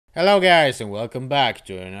Hello guys and welcome back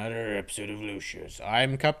to another episode of Lucius.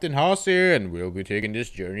 I'm CaptainHaasy and we'll be taking this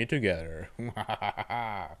journey together.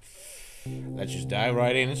 Let's just dive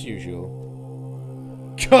right in as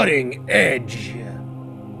usual. Cutting edge!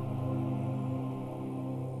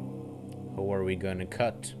 Who are we gonna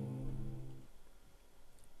cut?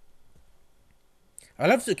 I'd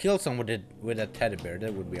love to kill someone with a teddy bear,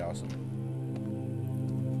 that would be awesome.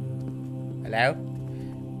 Hello?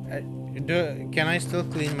 Can I still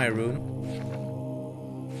clean my room?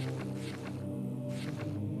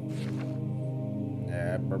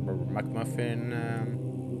 McMuffin.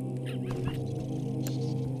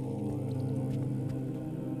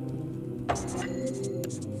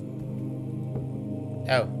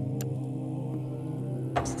 Oh.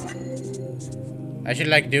 I should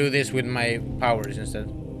like do this with my powers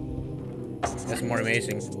instead. That's more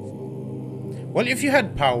amazing. Well, if you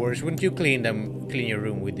had powers, wouldn't you clean your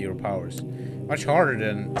room with your powers? Much harder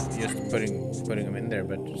than just putting them in there,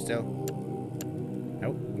 but still.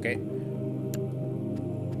 Oh, okay.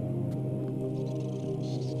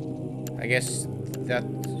 I guess that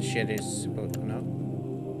shit is supposed no.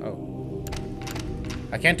 Oh.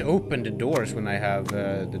 I can't open the doors when I have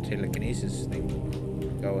the telekinesis thing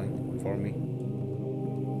going for me.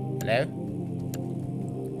 Hello?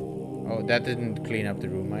 Oh, that didn't clean up the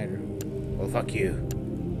room either. Well, fuck you.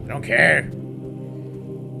 I don't care.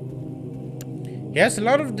 He has a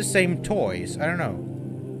lot of the same toys. I don't know.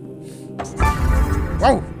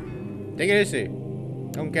 Whoa! Take it easy.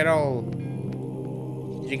 Don't get all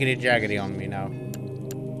jiggity jaggedy on me now.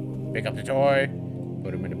 Pick up the toy.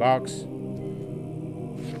 Put him in the box.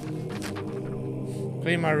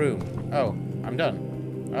 Clean my room. Oh, I'm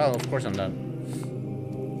done. Oh, of course I'm done.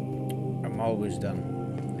 I'm always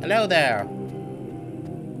done. Hello there.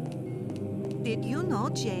 Did you know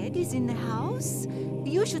Jed is in the house?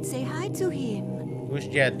 You should say hi to him. Who's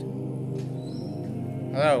Jed?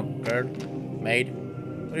 Hello, girl. Maid.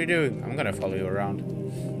 What are you doing? I'm gonna follow you around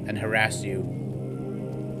and harass you.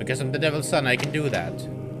 Because I'm the devil's son, I can do that.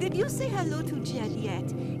 Did you say hello to Jed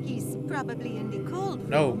yet? He's probably in the cold room.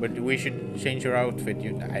 No, but we should change your outfit.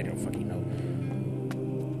 I don't fucking know.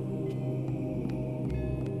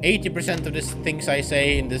 80% of the things I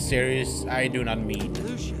say in this series, I do not mean.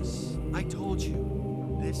 Lucius, I told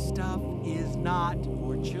you, this stuff is not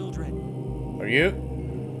for children. Are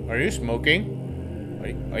you smoking?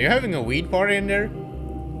 Are you having a weed party in there?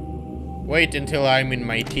 Wait until I'm in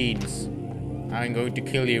my teens. I'm going to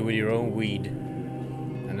kill you with your own weed.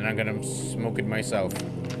 And then I'm gonna smoke it myself.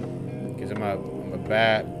 Because I'm a real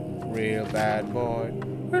bad boy.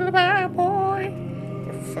 Real bad boy.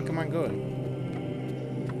 Where the fuck am I going?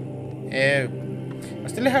 I'm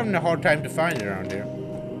still having a hard time to find it around here.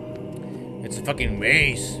 It's a fucking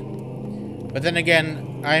maze. But then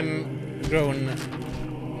again, I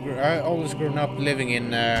always grown up living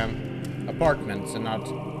in apartments and not.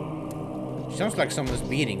 Sounds like someone's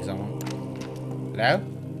beating someone. Hello?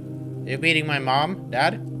 Are you beating my mom,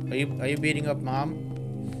 Dad? Are you beating up Mom?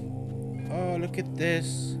 Oh, look at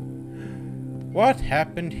this. What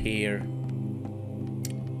happened here?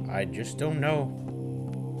 I just don't know.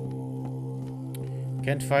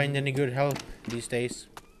 Can't find any good help these days.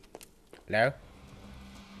 Hello?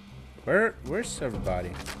 Where's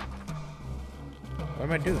everybody? What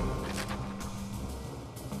am I doing?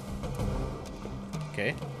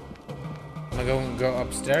 Okay. Am I going to go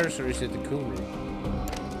upstairs or is it the cool room?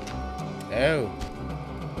 Oh.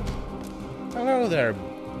 Hello there,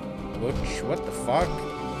 Butch. What the fuck?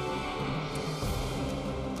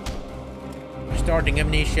 We're starting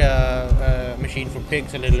amnesia machine for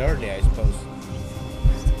pigs a little early, I suppose.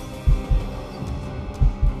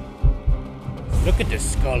 Look at the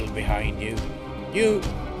skull behind you. You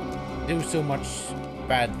do so much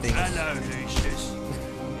bad things. Hello, Lucius.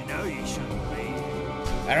 You know you shouldn't be.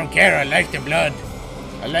 I don't care, I like the blood.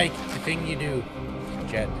 I like the thing you do,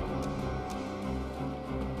 Jed.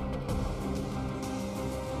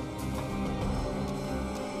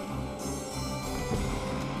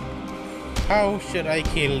 How should I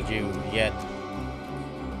kill you, Jed?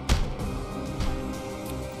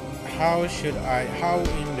 How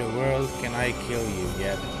in the world can I kill you,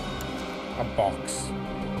 Jed? A box.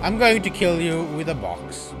 I'm going to kill you with a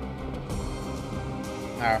box.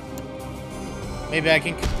 Now, maybe I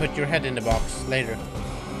can put your head in the box later.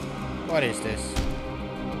 What is this?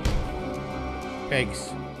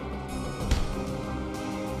 Pigs.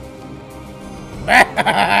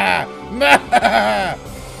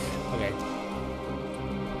 Okay.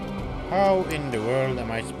 How in the world am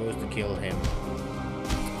I supposed to kill him?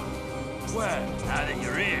 Well, now that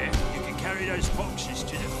you're here, you can carry those boxes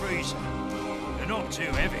to the freezer. They're not too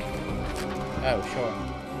heavy. Oh, sure.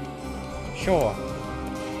 Sure.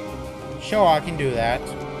 Sure, I can do that.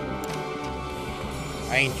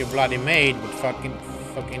 I ain't your bloody maid, but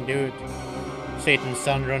fucking do it. Satan's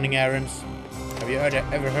son running errands. Have you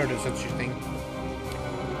ever heard of such a thing?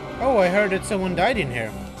 Oh, I heard that someone died in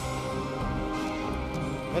here.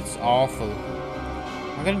 That's awful.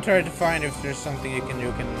 I'm gonna try to find if there's something you can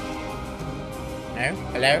do. No?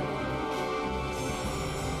 Hello?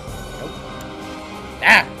 Nope.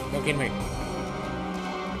 Ah! Don't kill me.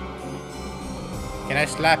 Can I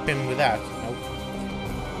slap him with that? Nope.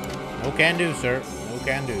 No can do, sir. No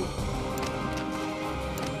can do.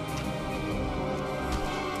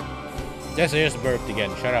 Yes, I just burped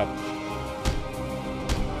again. Shut up.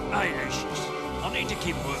 Hey, Lucius. I need to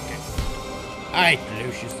keep working. Aight,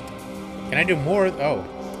 Lucius. Can I do more? Oh.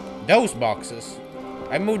 Those boxes.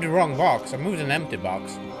 I moved the wrong box. I moved an empty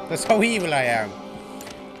box. That's how evil I am.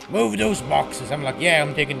 Move those boxes. I'm like, yeah,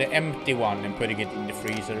 I'm taking the empty one and putting it in the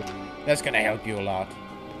freezer. That's gonna help you a lot.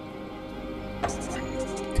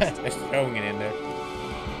 Just throwing it in there.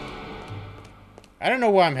 I don't know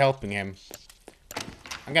why I'm helping him.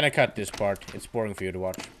 I'm gonna cut this part. It's boring for you to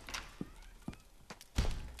watch.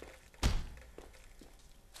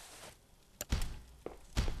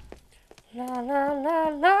 La la la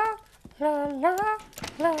la la la la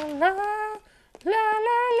la la la la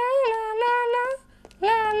la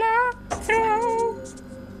la la throw.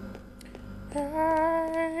 I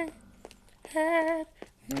had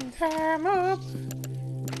time up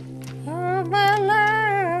of my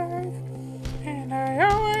life, and I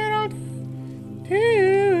owe it all to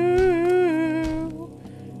you.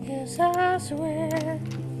 Yes, I swear,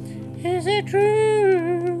 is it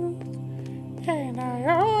true? And I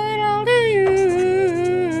owe it all to you.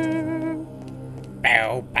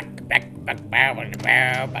 Bow, back, bow,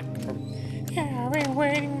 back. Yeah, I've been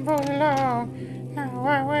waiting for long. Now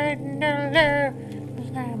I'm waiting to love.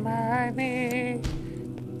 It's not my me.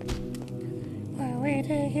 When we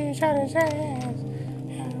take each other's hands,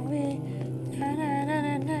 and we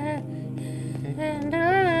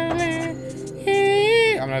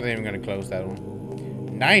I'm not even gonna close that one.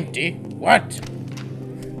 90? What?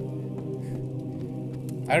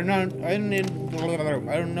 I don't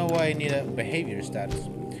know why I need a behavior status.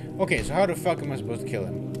 Okay, so how the fuck am I supposed to kill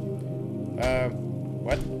him?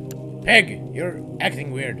 What? Pig! You're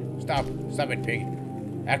acting weird. Stop it, pig.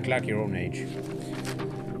 Act like your own age.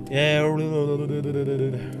 Yeah.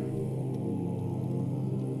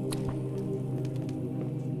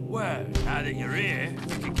 Well, now that you're here,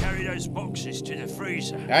 you can carry those boxes to the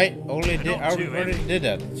freezer. I already heavy. did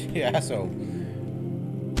that. You asshole.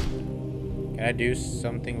 Can I do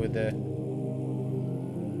something with the...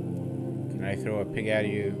 Can I throw a pig at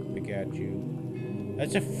you? Pig at you.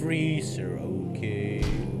 That's a freezer, okay.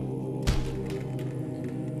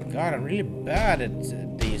 God, I'm really bad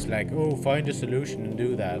at these, like, oh, find a solution and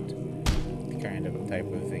do that kind of type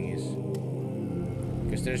of thingies.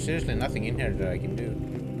 Because there's seriously nothing in here that I can do.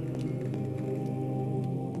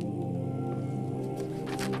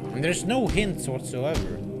 And there's no hints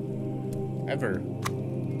whatsoever. Ever.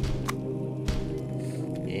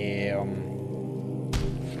 Yeah,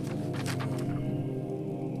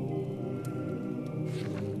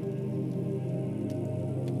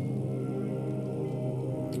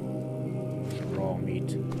 raw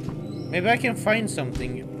meat. Maybe I can find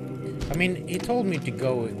something. I mean, he told me to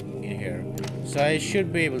go in here, so I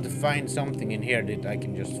should be able to find something in here that I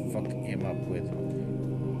can just fuck him up with.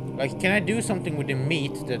 Like, can I do something with the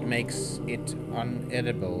meat that makes it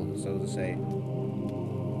unedible, so to say?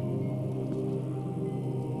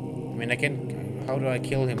 I mean, I can... How do I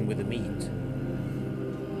kill him with the meat?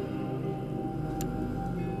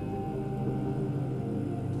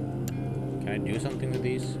 Can I do something with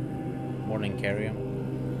these? More than carry them?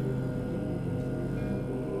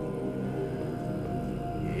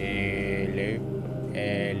 Hello?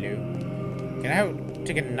 Hello? Can I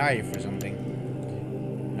take a knife or something?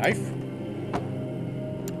 Knife?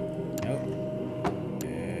 No.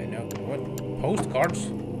 No. What? Postcards?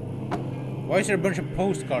 Why is there a bunch of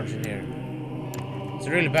postcards in here? It's a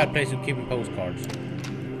really bad place to keep postcards.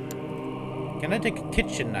 Can I take a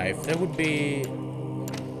kitchen knife? That would be...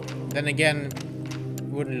 Then again,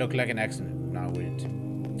 wouldn't look like an accident. No, would it?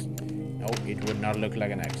 No, it would not look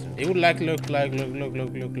like an accident. It would look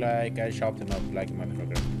like I chopped him up like a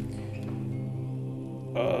motherfucker.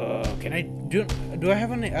 Can I do I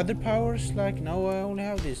have any other powers? Like, no, I only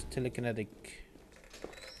have this telekinetic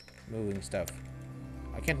moving stuff.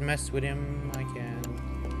 I can't mess with him. I can.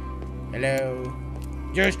 Hello.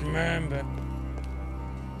 Just remember.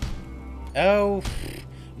 Oh,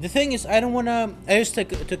 the thing is, I don't wanna. I just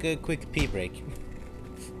took a quick pee break.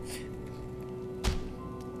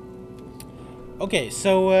 Okay,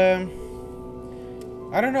 so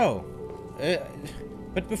I don't know.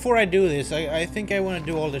 But before I do this, I think I want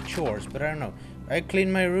to do all the chores, but I don't know. I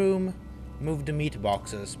clean my room, move the meat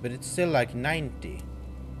boxes, but it's still like 90.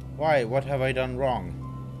 Why? What have I done wrong?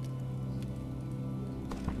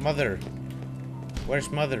 Mother. Where's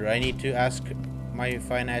Mother? I need to ask my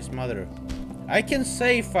fine-ass mother. I can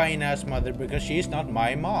say fine-ass mother because she's not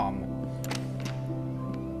my mom.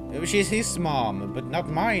 She's his mom, but not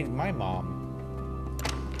my mom.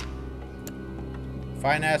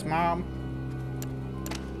 Fine-ass mom.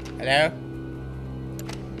 Hello?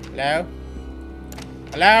 Hello?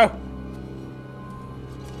 Hello?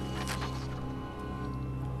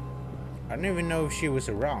 I don't even know if she was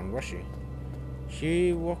around, was she?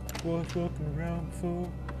 She was walking around before.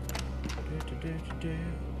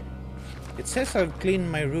 It says I've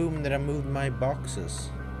cleaned my room and that I moved my boxes.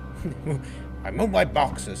 I moved my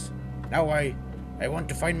boxes. Now I want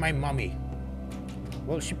to find my mommy.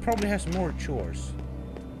 Well, she probably has more chores.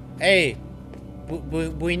 Hey,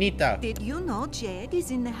 Buenita. Did you know Jed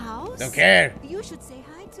is in the house? Don't care. You should say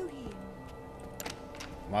hi to him.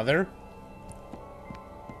 Mother?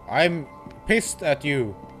 I'm pissed at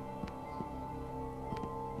you.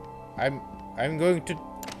 I'm going to...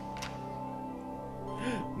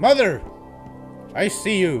 Mother! I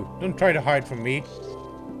see you. Don't try to hide from me.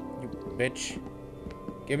 You bitch.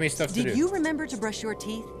 Give me stuff to do. Did you remember to brush your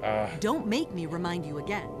teeth? Uh. Don't make me remind you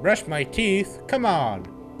again. Brush my teeth? Come on.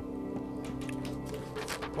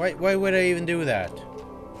 Why would I even do that?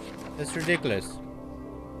 That's ridiculous.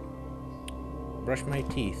 Brush my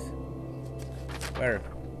teeth. Where?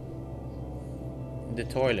 In the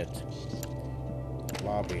toilet.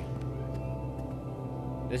 Lobby.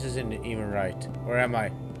 This isn't even right. Where am I?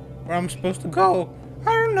 Where am I supposed to go?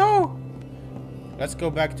 I don't know. Let's go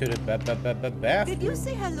back to the bathroom. Did you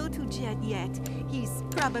say hello to Jed yet? He's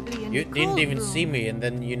probably in You the didn't cold even room. see me, and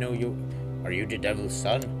then you know you... Are you the devil's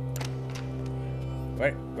son?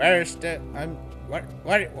 Where's the...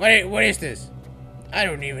 What is this? I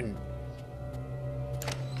don't even...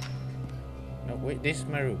 No, wait, this is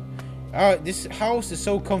my room. Oh, this house is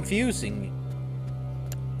so confusing.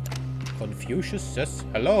 Confucius says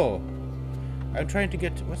hello. I'm trying to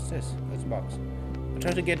get... What's this? What's the box? I'm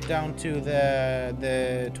trying to get down to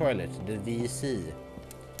the toilet, the WC.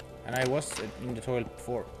 And I was in the toilet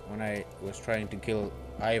before when I was trying to kill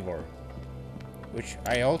Ivor. Which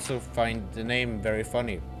I also find the name very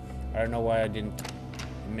funny. I don't know why I didn't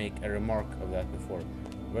make a remark of that before.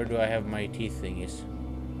 Where do I have my teeth thingies?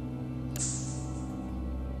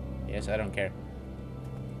 Yes, I don't care.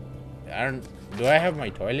 Do I have my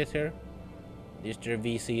toilet here? Is there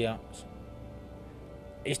VC?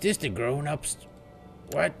 Is this the grown-ups?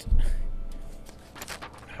 What?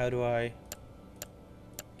 How do I...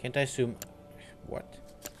 Can't I zoom? What?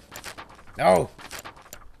 No!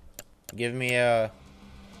 Give me a...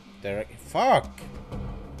 Fuck!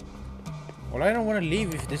 Well, I don't want to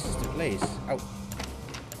leave if this is the place. Ow.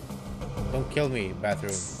 Don't kill me,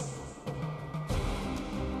 bathroom.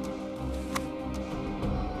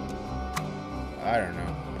 I don't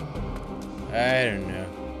know. I don't know.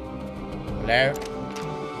 Hello?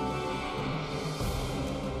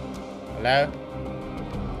 Hello?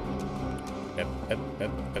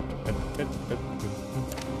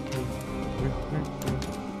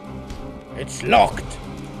 It's locked!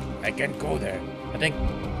 I can't go there. I think...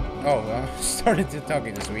 Oh, I started to talk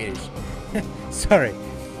in Swedish. Sorry.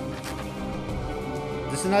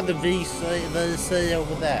 There's another VC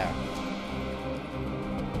over there.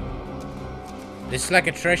 This is like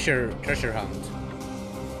a treasure hunt.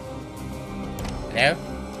 Hello?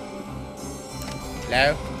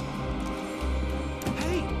 Hello?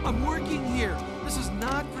 Hey, I'm working here. This is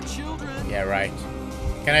not for children. Yeah, right.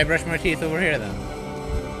 Can I brush my teeth over here then?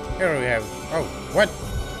 Here we have... Oh, what?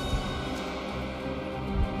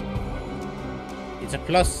 It's a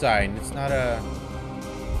plus sign. It's not a...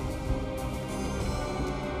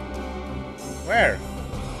 Where?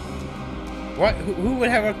 What? Who would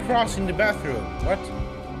have a cross in the bathroom? What?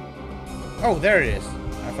 Oh, there it is.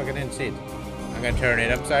 I fucking didn't see it. I'm gonna turn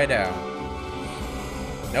it upside down.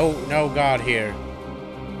 No God here.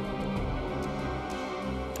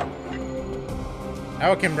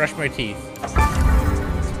 Now I can brush my teeth.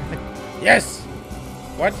 Yes!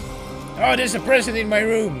 What? Oh, there's a present in my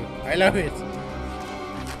room. I love it.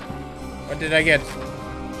 What did I get?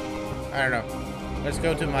 I don't know. Let's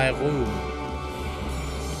go to my room.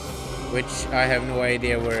 Which I have no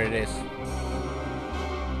idea where it is.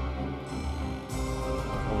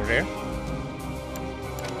 Over there?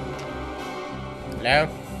 Hello?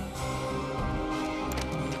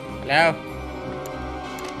 Hello?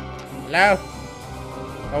 Hello?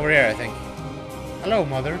 Over here, I think. Hello,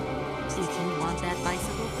 mother. If you want that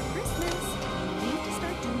bicycle for Christmas, you need to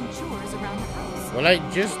start doing chores around the house. Well, I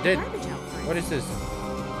just did. Garbage out first. What is this?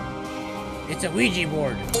 It's a Ouija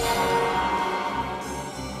board.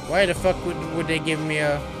 Why the fuck would they give me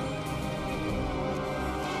a...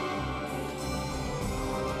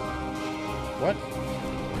 What?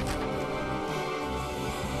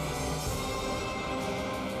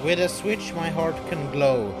 With a switch, my heart can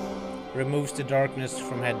glow. Removes the darkness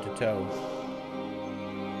from head to toe.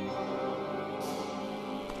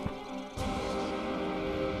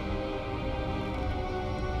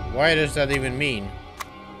 Why does that even mean?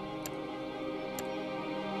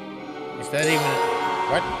 Is that even...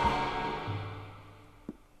 What?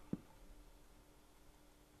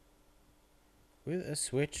 With a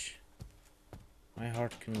switch, my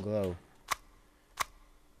heart can glow.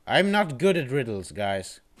 I'm not good at riddles,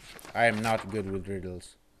 guys. I am not good with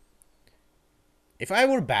riddles. If I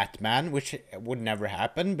were Batman, which would never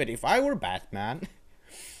happen, but if I were Batman,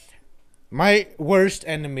 my worst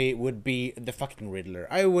enemy would be the fucking Riddler.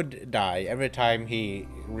 I would die every time he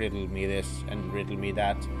riddled me this and riddled me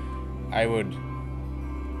that. I would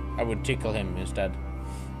tickle him instead.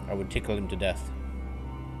 I would tickle him to death.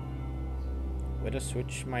 With a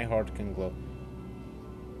switch, my heart can glow.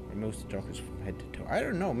 Removes the darkness from head to toe. I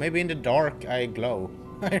don't know. Maybe in the dark I glow.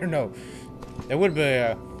 I don't know. That would be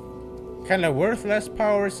a kind of worthless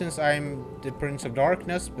power since I'm the Prince of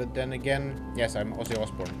Darkness. But then again, yes, I'm Ozzy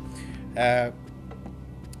Osbourne.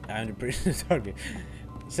 I'm the Prince of Darkness.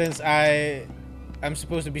 Since I'm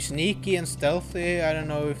supposed to be sneaky and stealthy, I don't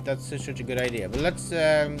know if that's such a good idea. But let's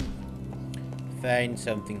find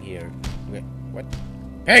something here. Okay, what?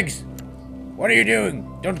 Pigs! What are you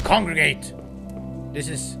doing? Don't congregate!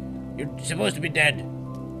 You're supposed to be dead.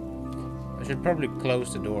 I should probably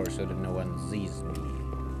close the door so that no one sees me.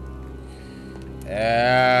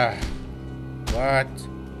 What?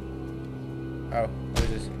 Oh, what is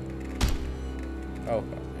this? Oh,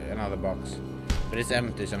 another box. But it's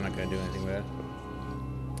empty, so I'm not gonna do anything with it.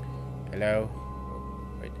 Hello?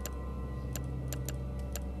 Oh, wait.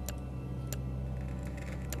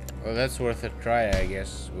 Well, that's worth a try, I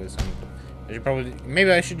guess, with some...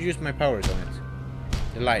 Maybe I should use my powers on it.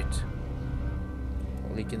 The light.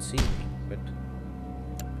 Well, he can see me, but...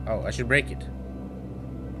 Oh, I should break it.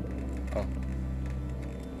 Oh.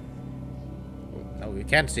 No, you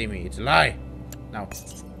can't see me. It's a lie. Now.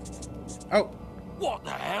 Oh. What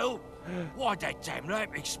the hell? Why'd that damn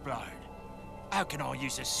lamp explode? How can I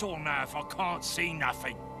use a saw now if I can't see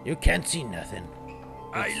nothing? You can't see nothing.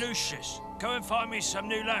 Hey, Lucius, go and find me some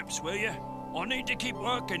new lamps, will you? I need to keep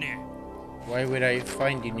working here. Why would I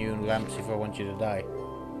find you new lamps if I want you to die?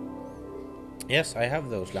 Yes, I have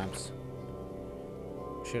those lamps.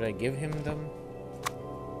 Should I give him them?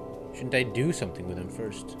 Shouldn't I do something with them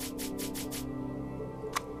first?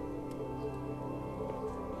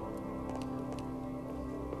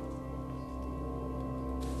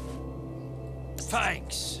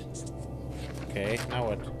 Thanks. Okay, now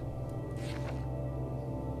what?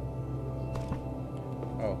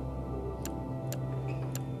 Oh.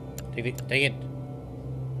 Take it. Take it.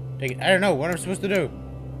 Take it. I don't know what I'm supposed to do.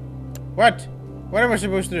 What? What am I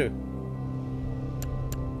supposed to do?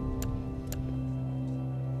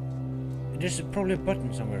 There's probably a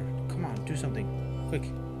button somewhere. Come on, do something. Quick.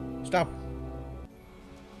 Stop.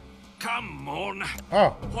 Come on. Oh,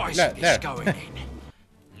 Why is there. this going in?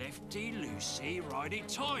 Lefty loosey, righty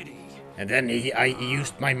tighty. And then I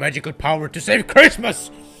used my magical power to save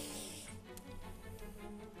Christmas!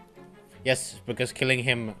 Yes, because killing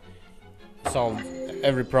him solved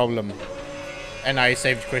every problem. And I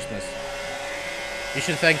saved Christmas. You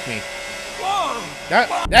should thank me. Whoa!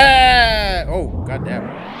 Oh, goddamn.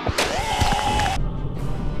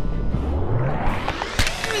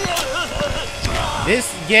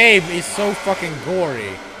 This game is so fucking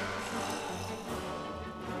gory.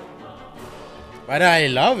 But I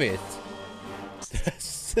love it.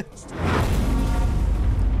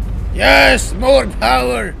 Yes, more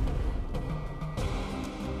power.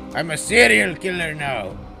 I'm a serial killer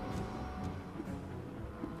now.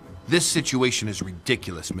 This situation is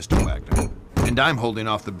ridiculous, Mr. Wagner, and I'm holding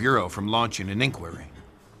off the Bureau from launching an inquiry.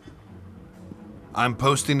 I'm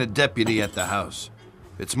posting a deputy at the house.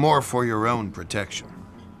 It's more for your own protection.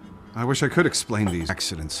 I wish I could explain these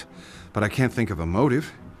accidents, but I can't think of a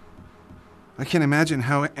motive. I can't imagine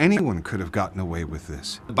how anyone could have gotten away with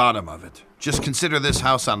this. The bottom of it. Just consider this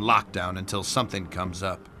house on lockdown until something comes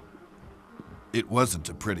up. It wasn't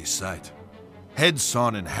a pretty sight. Heads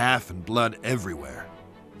sawn in half and blood everywhere.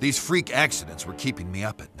 These freak accidents were keeping me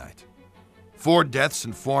up at night. 4 deaths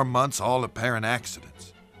in 4 months, all apparent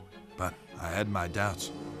accidents. But I had my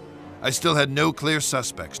doubts. I still had no clear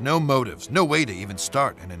suspects, no motives, no way to even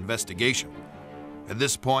start an investigation. At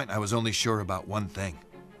this point, I was only sure about one thing.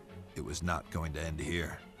 It was not going to end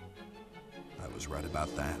here. I was right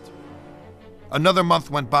about that. Another month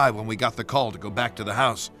went by when we got the call to go back to the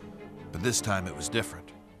house, but this time it was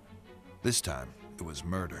different. This time, it was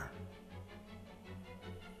murder.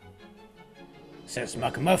 Says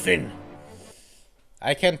McMuffin.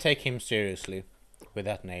 I can't take him seriously with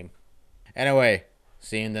that name. Anyway,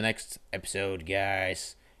 see you in the next episode,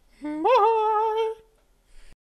 guys. Bye.